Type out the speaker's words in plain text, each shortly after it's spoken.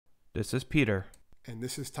This is Peter. And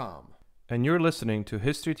this is Tom. And you're listening to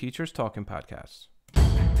History Teachers Talking Podcasts.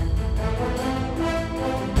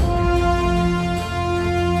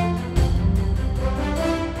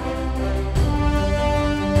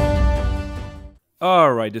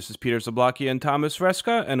 All right, this is Peter Zablocki and Thomas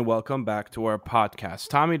Reska, and welcome back to our podcast.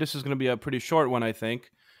 Tommy, this is going to be a pretty short one, I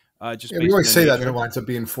think. We always say that, and it winds up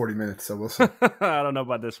being 40 minutes, so we'll see. I don't know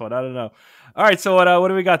about this one. I don't know. All right, so what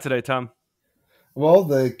do we got today, Tom? Well,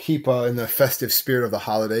 to keep in the festive spirit of the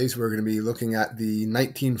holidays, we're going to be looking at the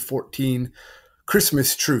 1914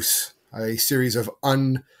 Christmas Truce, a series of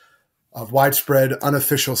widespread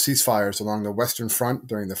unofficial ceasefires along the Western Front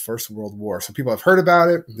during the First World War. So people have heard about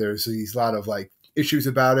it. There's these lot of issues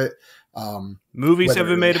about it. Movies have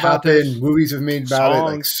been made about this. Movies have made about it,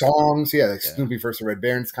 like songs. Yeah, like Snoopy versus the Red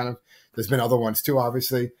Barons kind of. There's been other ones too,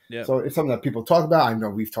 obviously. Yep. So it's something that people talk about. I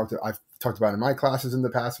know I've talked about it in my classes in the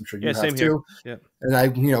past. I'm sure you have too. Yeah. And I,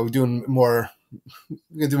 doing more, we're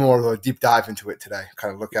gonna do more of a deep dive into it today.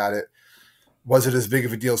 Kind of look at it. Was it as big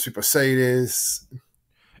of a deal as people say it is?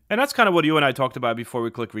 And that's kind of what you and I talked about before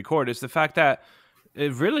we click record, is the fact that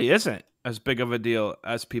it really isn't as big of a deal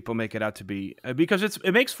as people make it out to be, because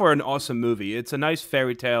it makes for an awesome movie. It's a nice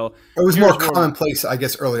fairy tale. It was more commonplace, I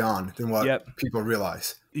guess, early on than what people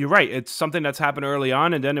realize. You're right. It's something that's happened early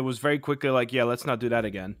on, and then it was very quickly let's not do that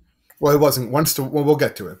again. Well, it wasn't. We'll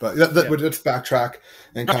get to it, but let's backtrack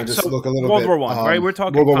and kind of just look a little bit. World War I, right? We're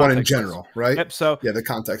talking World War I in general, right? Yep. So the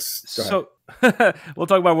context. Go ahead. We'll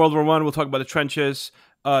talk about World War I. We'll talk about the trenches.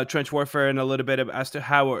 Trench warfare, and a little bit as to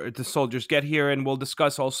how the soldiers get here, and we'll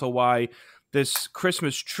discuss also why this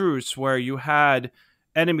Christmas truce, where you had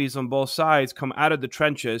enemies on both sides come out of the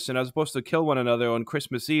trenches and as opposed to kill one another on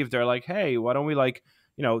Christmas Eve, they're like, hey, why don't we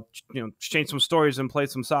exchange some stories and play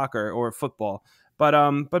some soccer or football?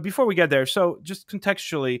 But before we get there, so just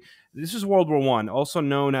contextually, this is World War I, also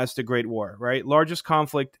known as the Great War, right? Largest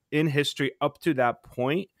conflict in history up to that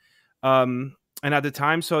point. And at the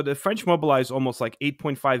time, so the French mobilized almost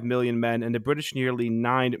 8.5 million men, and the British nearly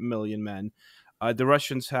 9 million men. The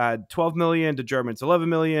Russians had 12 million, the Germans 11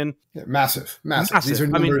 million. Yeah, massive. These are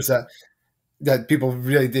numbers that people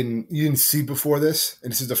really didn't see before this.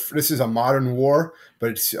 And this is a modern war, but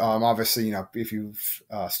it's obviously, if you're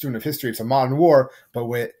a student of history, it's a modern war, but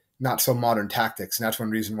with not so modern tactics. And that's one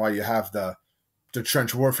reason why you have the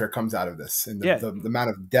trench warfare comes out of this, and the amount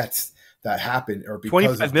of deaths that happened, or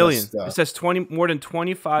because 25 million. It says more than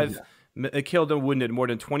 25 killed and wounded, more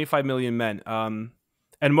than 25 million men.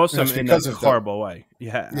 And most of them in a horrible way.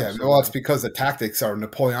 Yeah. Absolutely. Well, it's because the tactics are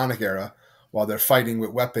Napoleonic era, while they're fighting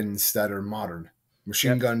with weapons that are modern.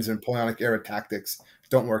 Machine guns and Napoleonic era tactics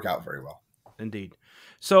don't work out very well. Indeed.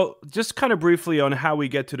 So just kind of briefly on how we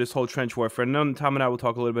get to this whole trench warfare. And then Tom and I will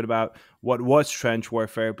talk a little bit about what was trench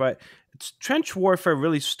warfare. But trench warfare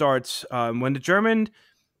really starts when the Germans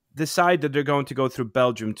decide that they're going to go through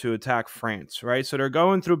Belgium to attack France, right? So they're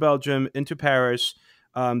going through Belgium into Paris,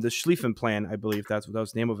 the Schlieffen Plan, I believe that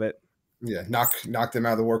was the name of it. Yeah, knock them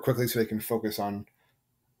out of the war quickly so they can focus on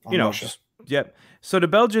Russia. So the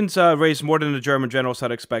Belgians raised more than the German generals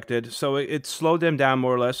had expected, so it slowed them down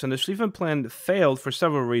more or less, and the Schlieffen Plan failed for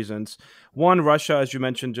several reasons. One, Russia, as you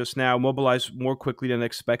mentioned just now, mobilized more quickly than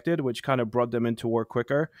expected, which kind of brought them into war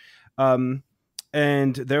quicker.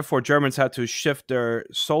 And therefore, Germans had to shift their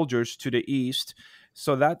soldiers to the east.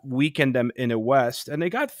 So that weakened them in the west. And they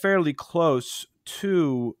got fairly close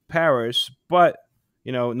to Paris, but,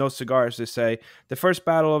 no cigars, they say. The First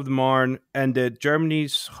Battle of the Marne ended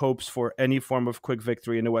Germany's hopes for any form of quick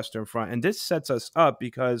victory in the Western Front. And this sets us up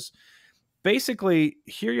because basically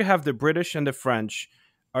here you have the British and the French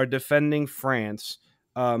are defending France.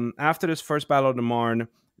 After this First Battle of the Marne,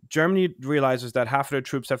 Germany realizes that half of their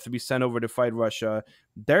troops have to be sent over to fight Russia.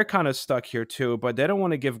 They're kind of stuck here too, but they don't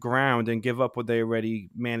want to give ground and give up what they already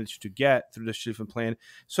managed to get through the Schlieffen Plan.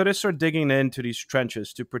 So they start digging into these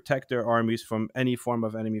trenches to protect their armies from any form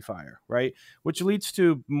of enemy fire, right? Which leads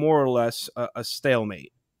to more or less a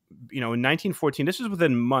stalemate. In 1914, this is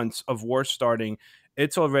within months of war starting.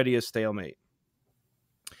 It's already a stalemate.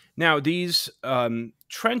 Now, these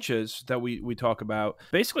trenches that we talk about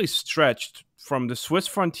basically stretched from the Swiss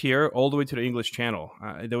frontier all the way to the English Channel.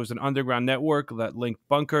 There was an underground network that linked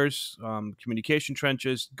bunkers, communication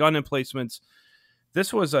trenches, gun emplacements.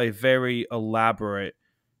 This was a very elaborate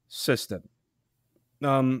system.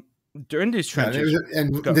 During these trenches,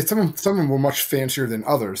 some of them were much fancier than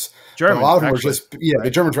others. Germans, a lot of them were just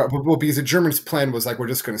the Germans. Well, because the Germans' plan was we're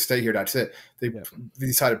just going to stay here. That's it. They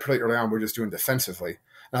decided pretty early on we're just doing defensively.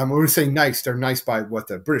 When we say nice, they're nice by what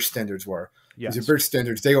the British standards were. Yes. The British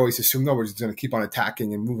standards, they always assume, no, we're just going to keep on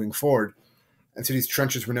attacking and moving forward. And so these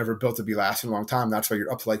trenches were never built to be lasting a long time. That's why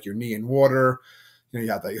you're up to like your knee in water. You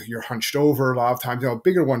got you're hunched over a lot of times.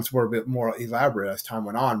 Bigger ones were a bit more elaborate as time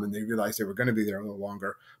went on when they realized they were going to be there a little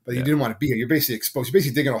longer. But you didn't want to be here. You're basically exposed. You're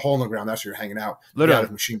basically digging a hole in the ground. That's where you're hanging out. Literally.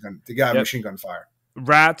 To get out of machine gun fire.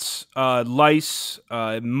 Rats, lice,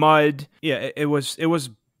 mud. Yeah, it was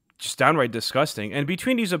just downright disgusting. And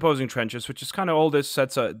between these opposing trenches, which is kind of all this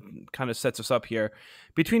sets us up here,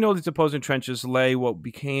 between all these opposing trenches lay what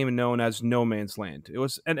became known as no man's land. It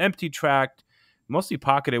was an empty tract, mostly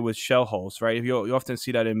pocketed with shell holes, right? You often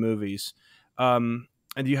see that in movies. And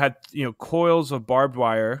you had coils of barbed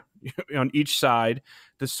wire on each side.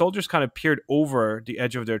 The soldiers kind of peered over the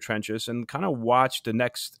edge of their trenches and kind of watched the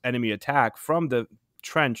next enemy attack from the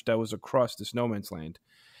trench that was across this no man's land.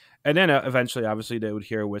 And then eventually, obviously, they would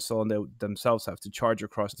hear a whistle and they would themselves have to charge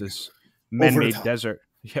across this man-made desert.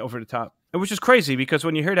 Yeah, over the top. Which is crazy because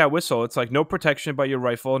when you hear that whistle, it's like no protection by your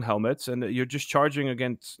rifle and helmets, and you're just charging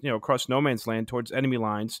against, across no man's land towards enemy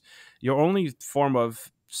lines. Your only form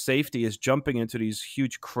of safety is jumping into these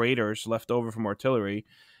huge craters left over from artillery,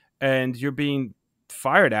 and you're being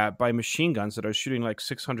fired at by machine guns that are shooting like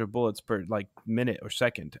 600 bullets per like minute or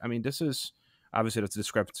second. I mean, this is obviously that's a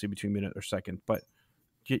discrepancy between minute or second, but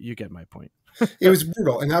you get my point. It was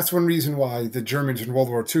brutal, and that's one reason why the Germans in World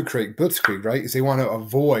War II create blitzkrieg, right? Is they want to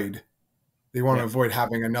avoid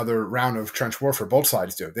having another round of trench warfare. Both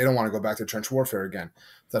sides do. They don't want to go back to trench warfare again.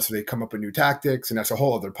 That's why they come up with new tactics, and that's a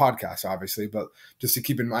whole other podcast, obviously. But just to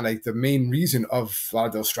keep in mind, like the main reason of a lot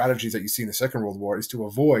of those strategies that you see in the Second World War is to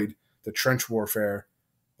avoid the trench warfare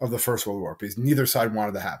of the First World War, because neither side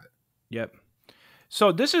wanted to have it. Yep.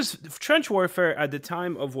 So this is trench warfare at the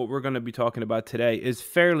time of what we're going to be talking about today is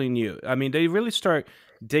fairly new. I mean, they really start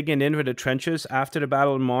digging into the trenches after the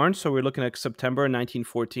Battle of Marne. So we're looking at September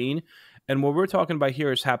 1914. And what we're talking about here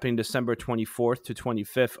is happening December 24th to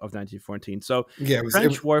 25th of 1914. So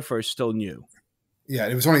trench warfare is still new. Yeah,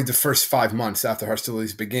 it was only the first 5 months after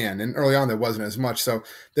hostilities began. And early on, there wasn't as much. So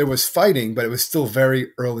there was fighting, but it was still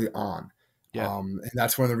very early on. Yeah. And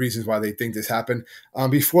that's one of the reasons why they think this happened.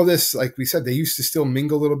 Before this, like we said, they used to still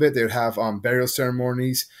mingle a little bit. They would have burial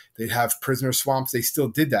ceremonies. They'd have prisoner swamps. They still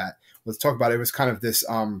did that. Let's talk about it. It was kind of this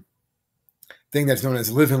thing that's known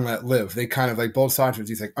as live and let live. They kind of like both sides with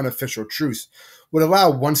these like unofficial truce would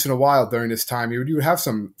allow once in a while during this time. You would have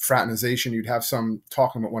some fraternization. You'd have some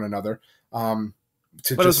talking with one another.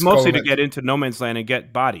 But it was mostly to get into no man's land and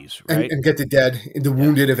get bodies, right? And get the dead, the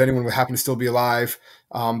wounded, if anyone would happen to still be alive.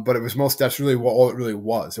 But it was that's really all it really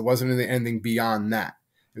was. It wasn't anything beyond that.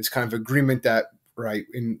 It was kind of agreement that, right,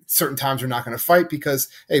 in certain times we're not going to fight because,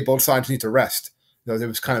 hey, both sides need to rest. There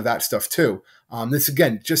was kind of that stuff too. This,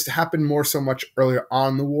 again, just happened so much earlier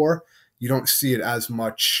on in the war. You don't see it as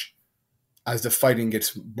much as the fighting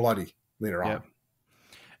gets bloody later on.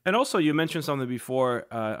 And also, you mentioned something before.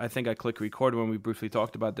 I think I clicked record when we briefly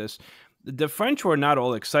talked about this. The French were not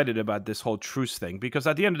all excited about this whole truce thing because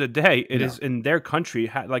at the end of the day, it is in their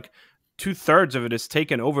country, like 2/3 of it is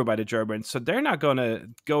taken over by the Germans. So they're not going to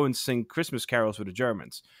go and sing Christmas carols with the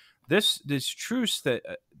Germans. This truce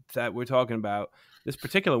that we're talking about, this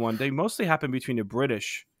particular one, they mostly happen between the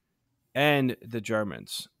British and the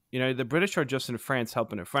Germans. The British are just in France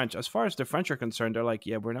helping the French. As far as the French are concerned, they're like,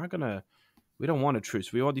 yeah, we don't want a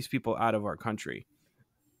truce. We want these people out of our country.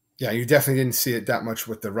 Yeah, you definitely didn't see it that much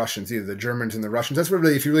with the Russians either, the Germans and the Russians. That's what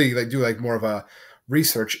really, if you really do more of a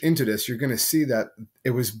research into this, you're going to see that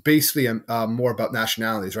it was basically more about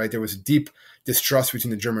nationalities, right? There was deep distrust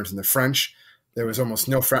between the Germans and the French. There was almost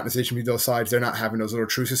no fraternization between those sides. They're not having those little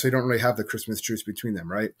truces, so you don't really have the Christmas truce between them,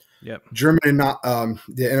 right? Yep. Germany, not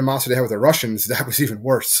the animosity they had with the Russians, that was even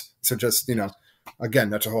worse. So just, again,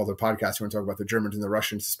 that's a whole other podcast. You want to talk about the Germans and the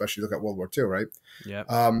Russians, especially look at World War II, right? Yeah.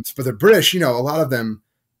 But the British, a lot of them,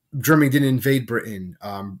 Germany didn't invade Britain.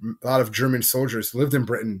 A lot of German soldiers lived in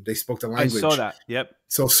Britain. They spoke the language. I saw that. Yep.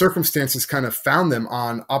 So circumstances kind of found them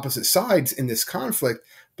on opposite sides in this conflict,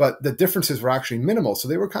 but the differences were actually minimal. So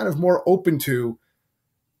they were kind of more open to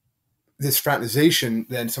this fraternization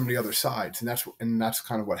than some of the other sides, and that's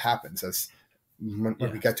kind of what happens when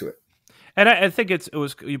we get to it. And I think it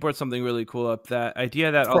was you brought something really cool up, that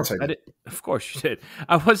idea that of course you did.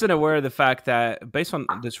 I wasn't aware of the fact that based on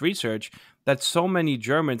this research that so many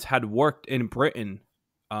Germans had worked in Britain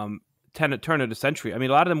turn of the century. I mean,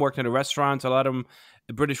 a lot of them worked in the restaurants, a lot of them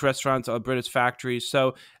British restaurants, British factories.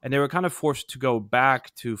 So, and they were kind of forced to go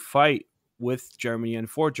back to fight with Germany and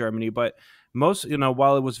for Germany. But most,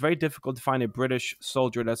 while it was very difficult to find a British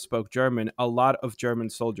soldier that spoke German, a lot of German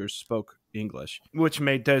soldiers spoke English, which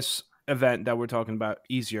made this event that we're talking about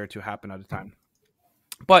easier to happen at the time.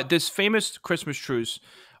 But this famous Christmas truce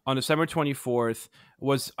on December 24th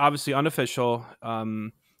was obviously unofficial.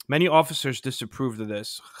 Many officers disapproved of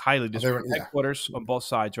this, highly disapproved. Yeah. Headquarters on both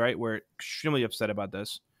sides, right, were extremely upset about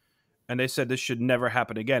this, and they said this should never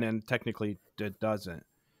happen again. And technically, it doesn't.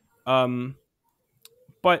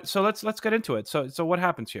 But so let's get into it. So what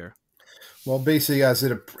happens here? Well, basically, as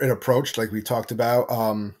it approached, like we talked about,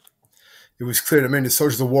 it was clear that the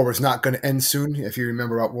soldiers of the war was not going to end soon. If you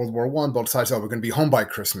remember about World War I, both sides thought we're going to be home by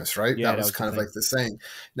Christmas, right? Yeah, that was kind of like the saying.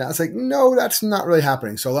 Now it's like, no, that's not really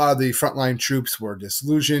happening. So a lot of the frontline troops were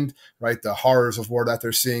disillusioned, right? The horrors of war that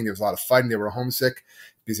they're seeing. There was a lot of fighting. They were homesick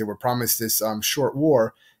because they were promised this short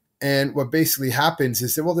war. And what basically happens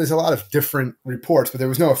is that, well, there's a lot of different reports, but there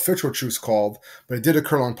was no official truce called, but it did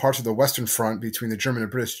occur on parts of the Western Front between the German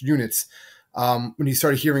and British units. When you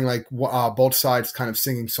started hearing like both sides kind of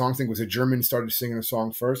singing songs, I think it was a German started singing a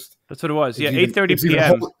song first. That's what it was. Yeah, 8:30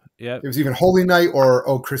 p.m. Yeah, it was even Holy Night or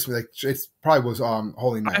Oh Christmas. Like it probably was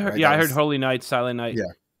Holy Night. I heard Holy Night, Silent Night. Yeah,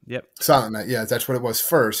 yep, Silent Night. Yeah, that's what it was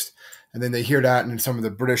first, and then they hear that, and some of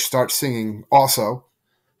the British start singing also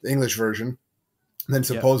the English version. And then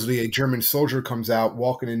supposedly a German soldier comes out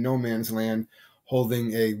walking in no man's land,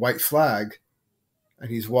 holding a white flag,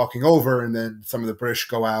 and he's walking over, and then some of the British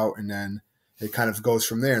go out, and then it kind of goes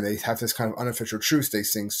from there. They have this kind of unofficial truce. They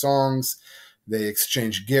sing songs. They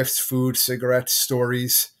exchange gifts, food, cigarettes,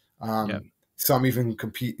 stories. Some even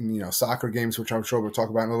compete in, soccer games, which I'm sure we'll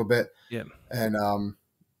talk about in a little bit. Yeah. And,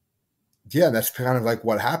 that's kind of like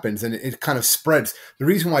what happens. And it kind of spreads. The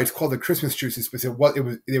reason why it's called the Christmas Truce is because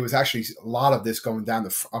it was actually a lot of this going down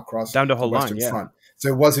across the whole Western line, Front. So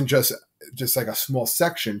it wasn't just like a small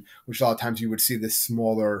section, which a lot of times you would see this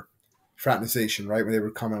smaller fraternization, right, where they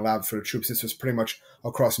were coming allowed for the troops. This was pretty much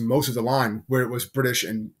across most of the line where it was British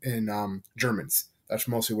and Germans. That's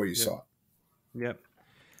mostly where you saw it. Yep.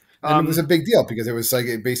 It was a big deal because it was like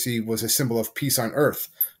it basically was a symbol of peace on earth,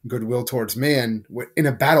 goodwill towards man in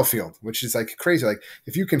a battlefield, which is like crazy. Like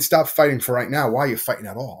if you can stop fighting for right now, why are you fighting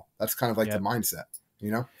at all? That's kind of like the mindset,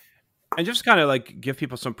 And just kind of like give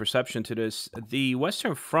people some perception to this, the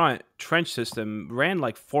Western Front trench system ran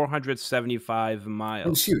like 475 miles. It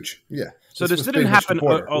was huge, yeah. So this didn't happen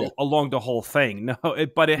along the whole thing, no.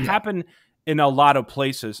 But it happened in a lot of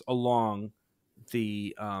places along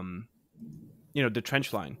the, the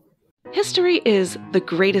trench line. History is the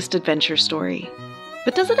greatest adventure story.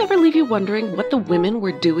 But does it ever leave you wondering what the women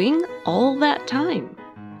were doing all that time?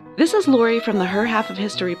 This is Lori from the Her Half of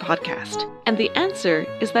History podcast, and the answer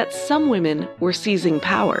is that some women were seizing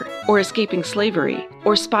power, or escaping slavery,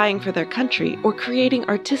 or spying for their country, or creating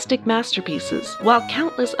artistic masterpieces, while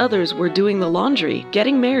countless others were doing the laundry,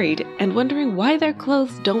 getting married, and wondering why their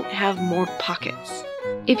clothes don't have more pockets.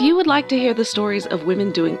 If you would like to hear the stories of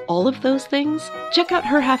women doing all of those things, check out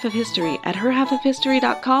Her Half of History at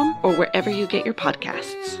herhalfofhistory.com or wherever you get your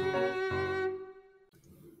podcasts.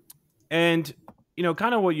 And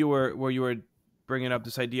kind of what you were bringing up,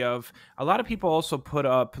 this idea of a lot of people also put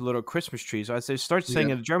up little Christmas trees. So as they start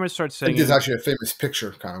singing, the Germans start singing. There's actually a famous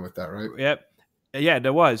picture kind of with that, right? Yep. Yeah,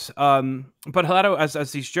 there was. But a lot of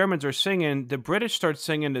as these Germans are singing, the British start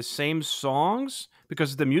singing the same songs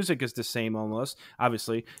because the music is the same almost.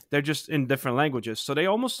 Obviously, they're just in different languages, so they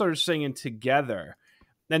almost started singing together.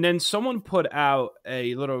 And then someone put out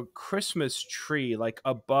a little Christmas tree, like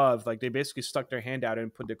above, like they basically stuck their hand out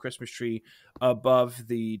and put the Christmas tree above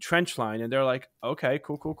the trench line. And they're like, okay,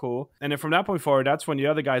 cool. And then from that point forward, that's when the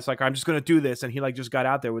other guy's like, I'm just going to do this. And he like just got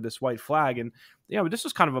out there with this white flag. And but this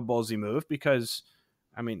was kind of a ballsy move because,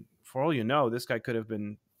 I mean, for all you know, this guy could have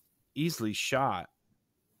been easily shot,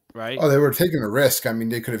 right? Oh, they were taking a risk. I mean,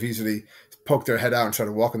 they could have easily poked their head out and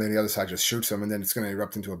started walking, then the other side just shoots them, and then it's going to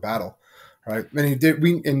erupt into a battle. Right. And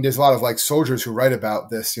and there's a lot of like soldiers who write about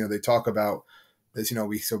this, they talk about this,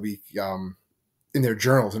 we in their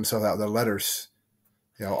journals and so out their letters,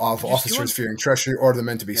 of officers fearing treachery, order the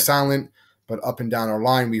men to be silent, but up and down our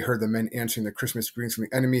line, we heard the men answering the Christmas greetings from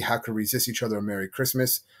the enemy. How could we resist each other a Merry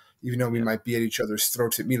Christmas, even though we might be at each other's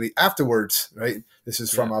throats immediately afterwards. Right. This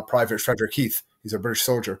is from Private Frederick Heath. He's a British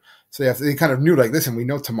soldier. So they kind of knew like, listen, we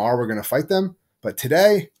know tomorrow we're going to fight them, but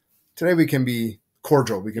today we can be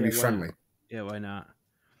cordial. We can be friendly. Yeah, why not?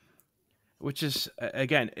 Which is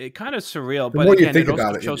again, it kind of surreal. The but more again, you think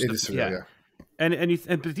about it is surreal. Yeah.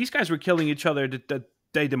 And these guys were killing each other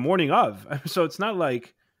the morning of, so it's not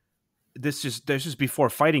like this just before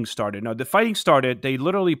fighting started. No, the fighting started. They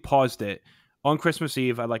literally paused it on Christmas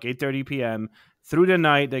Eve at like 8:30 p.m. Through the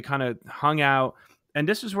night, they kind of hung out, and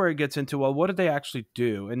this is where it gets into, well, what did they actually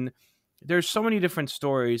do? And there's so many different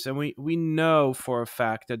stories, and we know for a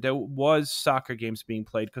fact that there was soccer games being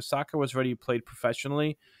played because soccer was already played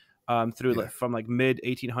professionally from like mid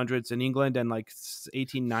 1800s in England and like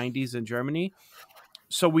 1890s in Germany.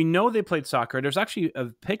 So we know they played soccer. There's actually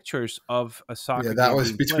pictures of a soccer Yeah, that game was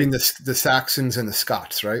being between played. the Saxons and the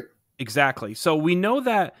Scots, right? Exactly. So we know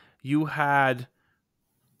that you had.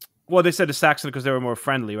 Well, they said the Saxon because they were more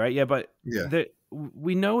friendly, right? Yeah, but Yeah.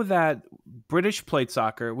 we know that British played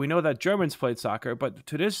soccer. We know that Germans played soccer. But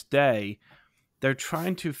to this day, they're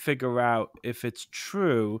trying to figure out if it's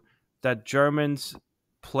true that Germans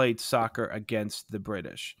played soccer against the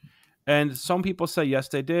British. And some people say yes,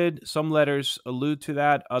 they did. Some letters allude to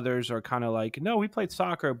that. Others are kind of like, no, we played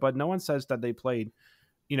soccer, but no one says that they played,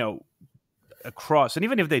 you know, across. And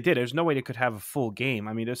even if they did, there's no way they could have a full game.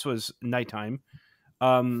 I mean, this was nighttime.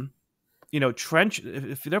 Um, trench.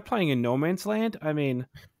 If they're playing in no man's land, I mean,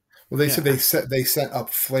 well, they said they set up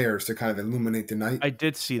flares to kind of illuminate the night. I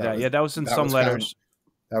did see that. Yeah, that was in some letters.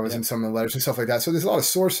 That was in some of the letters and stuff like that. So there's a lot of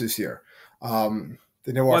sources here.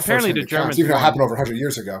 They know apparently the Germans even though it happened over 100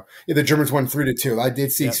 years ago. Yeah, the Germans won 3-2. I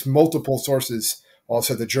did see multiple sources all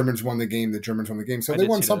said the Germans won the game. The Germans won the game, so they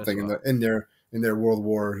won something in their World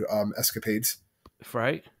War escapades.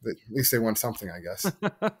 Right. At least they won something, I guess.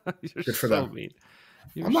 Good for them. Mean.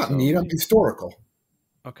 I'm not mean. I'm historical.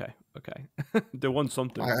 Okay. They won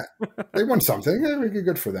something. They won something.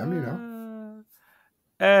 Good for them,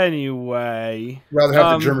 Anyway. Rather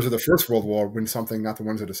have the Germans of the First World War win something, not the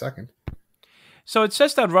ones of the Second. So it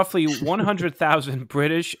says that roughly 100,000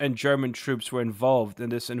 British and German troops were involved in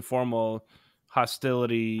this informal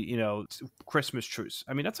hostility, Christmas truce.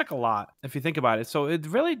 I mean, that's like a lot if you think about it. So it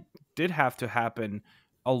really did have to happen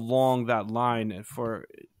along that line for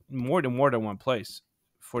more than one place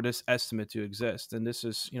for this estimate to exist. And this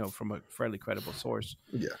is, from a fairly credible source.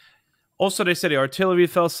 Yeah. Also, they said the artillery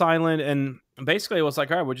fell silent, and basically it was like,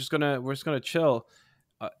 all right, we're just gonna chill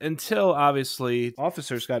until obviously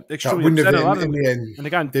officers got extremely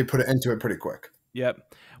upset. They put an end to it pretty quick.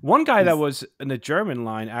 Yep. One guy that was in the German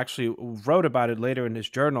line actually wrote about it later in his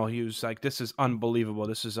journal. He was like, "This is unbelievable.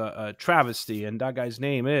 This is a travesty." And that guy's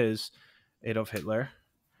name is Adolf Hitler.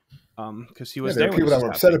 Because he was there. There were people that were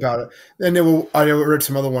upset about it, and I read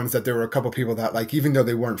some other ones that there were a couple of people that, like, even though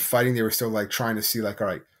they weren't fighting, they were still like trying to see, like, all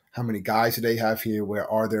right, how many guys do they have here? Where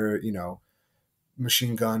are there,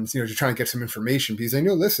 machine guns? To try and get some information, because they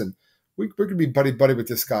know, listen, we're going to be buddy with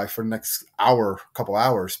this guy for the next couple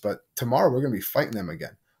hours, but tomorrow we're going to be fighting them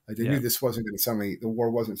again. Like, they knew this wasn't going to the war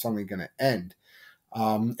wasn't suddenly going to end.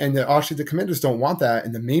 And actually the commanders don't want that,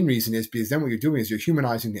 and the main reason is because then what you're doing is you're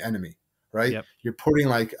humanizing the enemy. Right, you're putting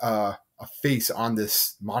like a face on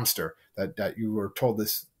this monster that you were told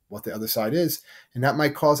what the other side is, and that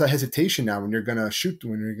might cause a hesitation now when you're gonna shoot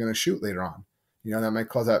later on. That might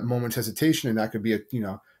cause that moment's hesitation, and that could be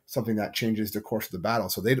something that changes the course of the battle.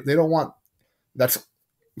 So they don't want. That's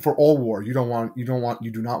for all war. You do not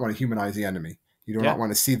want to humanize the enemy. You do not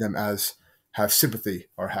want to see them as have sympathy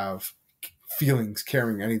or have feelings,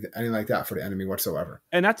 caring, anything like that for the enemy whatsoever.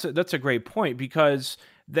 And that's a great point, because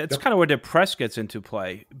that's kind of where the press gets into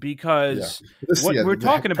play, because what we're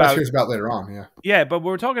talking about later on. But what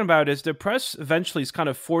we're talking about is the press eventually is kind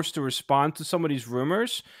of forced to respond to some of these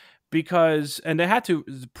rumors,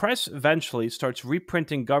 the press eventually starts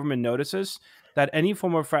reprinting government notices that any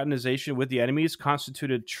form of fraternization with the enemies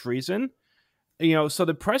constituted treason. So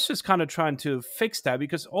the press is kind of trying to fix that,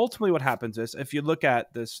 because ultimately what happens is, if you look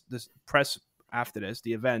at this press after this,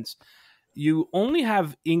 the events, you only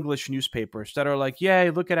have English newspapers that are like, yeah,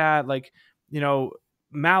 look at that, like,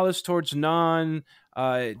 malice towards none.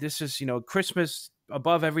 This is, Christmas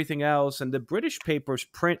above everything else. And the British papers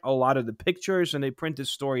print a lot of the pictures, and they print this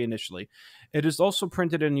story initially. It is also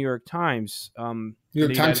printed in New York Times. New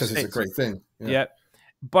York Times says it's a great thing. Yeah.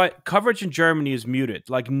 But coverage in Germany is muted.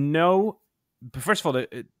 Like, first of all,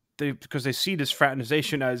 because they see this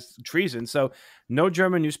fraternization as treason. So no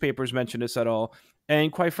German newspapers mention this at all.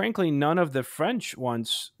 And quite frankly, none of the French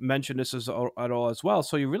ones mention this at all as well.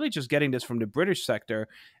 So you're really just getting this from the British sector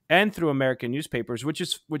and through American newspapers, which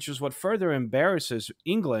is what further embarrasses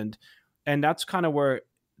England. And that's kind of where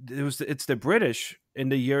it's the British in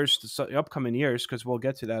the upcoming years, because we'll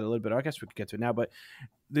get to that a little bit. I guess we could get to it now, but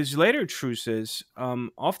these later truces,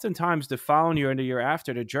 oftentimes the following year and the year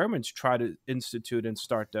after, the Germans try to institute and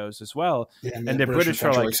start those as well. Yeah, and the British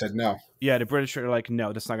are like, said no. Yeah, the British are like,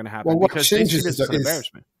 no, that's not going to happen. Well, what changes is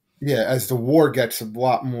embarrassment. Yeah, as the war gets a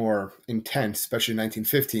lot more intense, especially in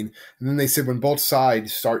 1915, and then they said when both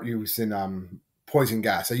sides start using poison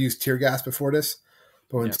gas. I used tear gas before this.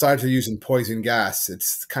 But when sides are using poison gas,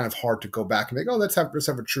 it's kind of hard to go back and be like, oh, let's have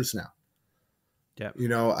a truce now. Yeah,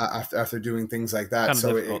 after doing things like that.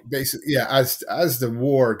 So it basically, as the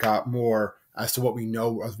war got more as to what we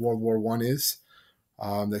know as World War I is,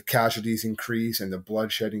 the casualties increase and the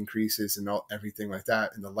bloodshed increases and everything like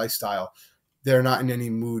that, and the lifestyle they're not in any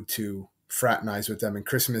mood to fraternize with them. And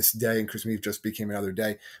Christmas Day and Christmas Eve just became another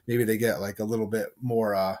day. Maybe they get like a little bit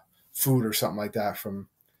more food or something like that from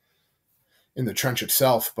in the trench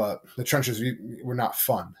itself, but the trenches were not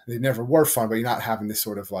fun. They never were fun, but you're not having this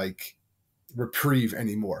sort of like reprieve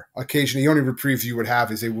anymore. Occasionally, the only reprieve you would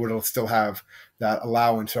have is they would still have that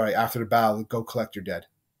allowance, right, after the battle, go collect your dead.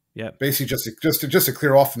 Yeah, basically just to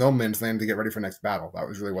clear off no man's land to get ready for next battle. That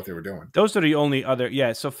was really what they were doing. Those are the only other.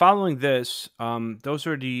 Yeah, so following this, those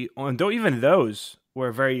are the. Don't even those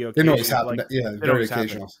were very occasional. It always happened. Like, yeah, very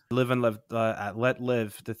occasional. Live and live, let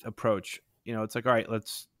live the approach. You know, it's like, all right,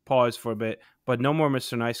 let's pause for a bit, but no more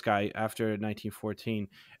Mr. Nice Guy after 1914.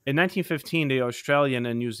 In 1915, the Australian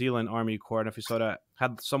and New Zealand Army Corps, if you saw that,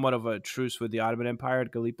 had somewhat of a truce with the Ottoman Empire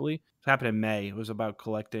at Gallipoli. It happened in May. It was about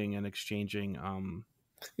collecting and exchanging.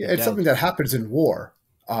 Yeah, it's something that happens in war.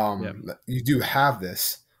 You do have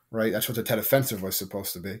this, right? That's what the Tet Offensive was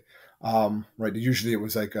supposed to be, right? Usually, it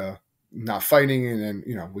was like not fighting, and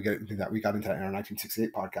then we got into that in our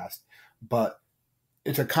 1968 podcast. But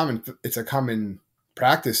it's a common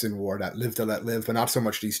practice in war, that live to let live, but not so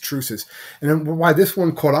much these truces. And then why this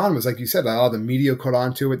one caught on was, like you said, a lot of the media caught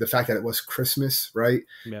on to it, the fact that it was Christmas, right?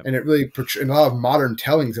 Yeah. And it really, and a lot of modern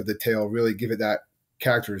tellings of the tale really give it that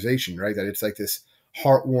characterization, right? That it's like this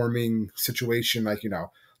heartwarming situation, like,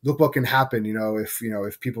 look what can happen,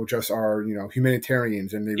 if people just are,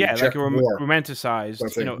 humanitarians and they reject war. Romanticized,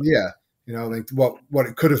 like what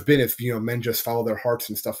it could have been if, men just follow their hearts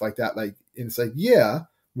and stuff like that. Like, and it's like, yeah,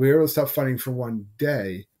 we're able to stop fighting for one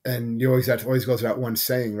day. And you always goes to that one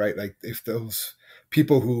saying, right? Like, if those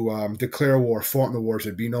people who declare war fought in the wars,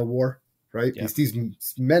 there'd be no war, right? Yeah. These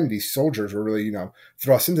men, these soldiers were really,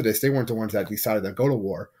 thrust into this. They weren't the ones that decided to go to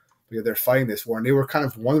war. They're fighting this war, and they were kind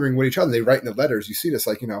of wondering with each other. They write in the letters. You see this,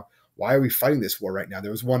 like, why are we fighting this war right now?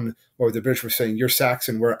 There was one where the British were saying, "You're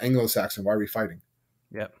Saxon, we're Anglo-Saxon. Why are we fighting?"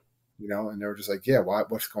 Yep. And they were just like, "Yeah,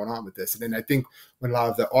 what's going on with this?" And then I think when a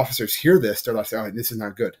lot of the officers hear this, they're like, "Oh, this is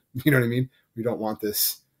not good." You know what I mean? We don't want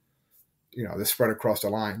this, this spread across the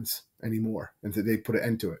lines anymore, and so they put an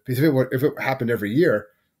end to it. Because if it happened every year,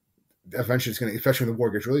 eventually it's going to, especially when the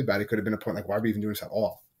war gets really bad, it could have been a point like, why are we even doing this at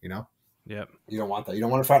all? Yep. You don't want that. You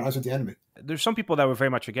don't want to fraternize with the enemy. There's some people that were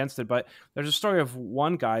very much against it, but there's a story of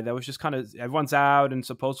one guy that was just kind of, everyone's out and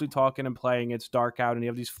supposedly talking and playing. It's dark out and you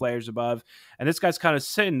have these flares above. And this guy's kind of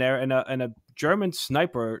sitting there, and a German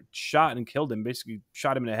sniper shot and killed him, basically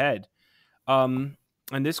shot him in the head. And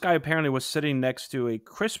this guy apparently was sitting next to a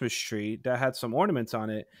Christmas tree that had some ornaments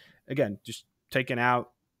on it. Again, just taken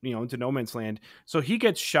out, into no man's land. So he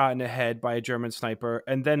gets shot in the head by a German sniper,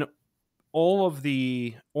 and then all of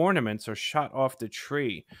the ornaments are shot off the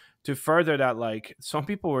tree to further that, like, some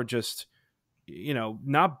people were just,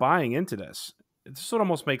 not buying into this. This would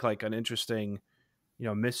almost make like an interesting,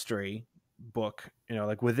 mystery book,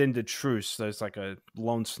 like within the truce, there's like a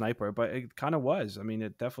lone sniper, but it kind of was. I mean,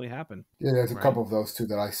 it definitely happened. Yeah, there's a couple of those too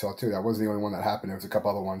that I saw too. That wasn't the only one that happened. There was a couple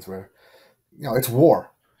other ones where, it's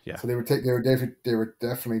war. Yeah. So they were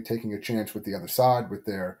definitely taking a chance with the other side, with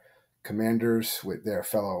their commanders, with their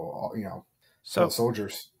fellow, fellow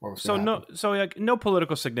soldiers. No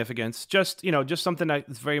political significance. Just something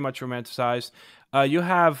that's very much romanticized. You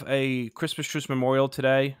have a Christmas Truce memorial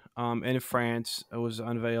today, in France. It was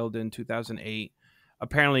unveiled in 2008,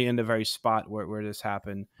 apparently in the very spot where this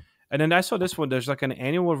happened. And then I saw this one. There's like an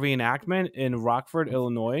annual reenactment in Rockford,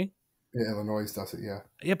 Illinois. Yeah, Illinois does it. Yeah.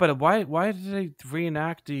 Yeah, but why did they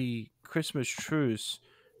reenact the Christmas Truce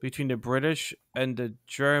between the British and the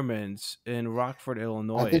Germans in Rockford,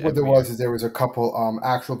 Illinois? I think what there was a couple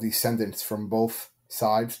actual descendants from both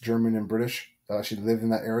sides, German and British, that actually lived in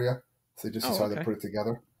that area. So they just decided to put it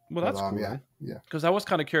together. Well, that's cool. Yeah. Because I was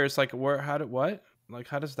kind of curious, like,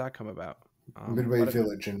 how does that come about? Midway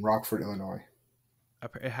Village in Rockford, Illinois.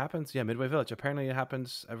 It happens, Midway Village. Apparently, it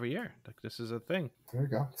happens every year. Like, this is a thing. There you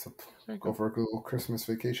go. So go for a little Christmas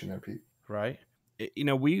vacation there, Pete. Right.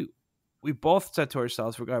 We both said to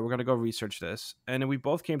ourselves, we're going to go research this. And then we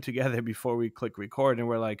both came together before we click record, and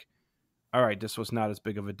we're like, all right, this was not as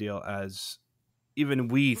big of a deal as even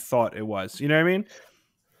we thought it was. You know what I mean?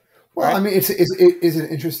 Well, right? I mean, it is an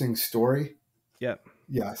interesting story. Yeah.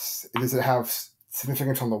 Yes. Does it have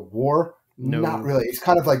significance on the war? No. Not really. It's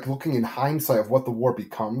kind of like looking in hindsight of what the war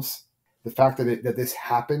becomes. The fact that this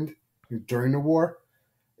happened during the war.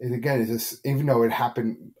 And again, even though it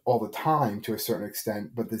happened all the time to a certain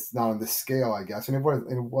extent, but it's not on this scale, I guess. And it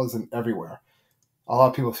wasn't everywhere. A lot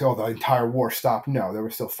of people say, "Oh, the entire war stopped." No, they were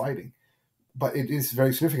still fighting. But it is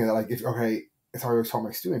very significant that, like, as I always tell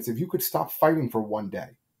my students, if you could stop fighting for one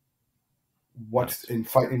day, and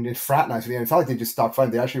fraternize with the enemy. It's not like they just stopped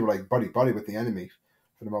fighting. They actually were like buddy with the enemy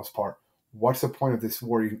for the most part. what's the point of this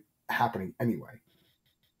war happening anyway?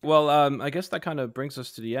 Well, I guess that kind of brings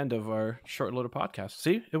us to the end of our short little podcast.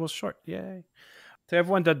 See, it was short. Yay. To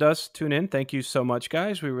everyone that does tune in, thank you so much,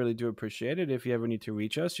 guys. We really do appreciate it. If you ever need to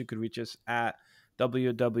reach us, you could reach us at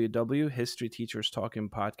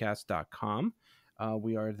www.historyteacherstalkingpodcast.com.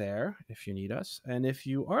 We are there if you need us. And if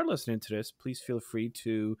you are listening to this, please feel free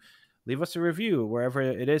to leave us a review wherever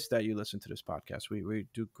it is that you listen to this podcast. We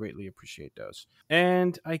do greatly appreciate those.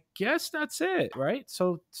 And I guess that's it, right?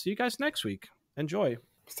 So see you guys next week. Enjoy.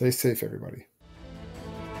 Stay safe, everybody.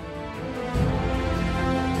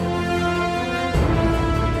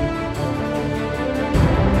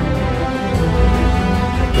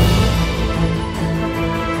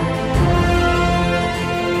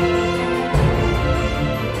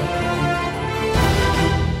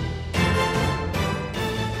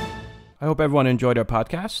 I hope everyone enjoyed our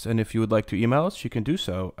podcast, and if you would like to email us, you can do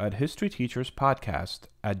so at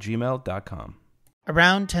historyteacherspodcast@gmail.com.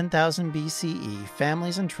 Around 10,000 BCE,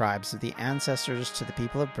 families and tribes of the ancestors to the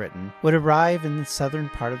people of Britain would arrive in the southern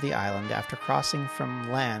part of the island after crossing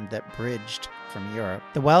from land that bridged from Europe.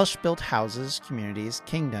 The Welsh built houses, communities,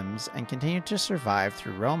 kingdoms, and continued to survive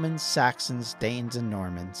through Romans, Saxons, Danes, and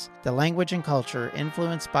Normans. The language and culture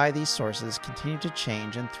influenced by these sources continued to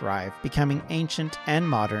change and thrive, becoming ancient and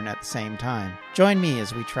modern at the same time. Join me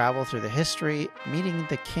as we travel through the history, meeting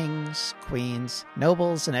the kings, queens,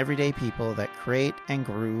 nobles, and everyday people that create and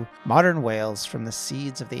grew modern Wales from the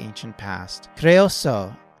seeds of the ancient past.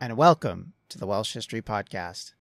 Croeso, and welcome to the Welsh History Podcast.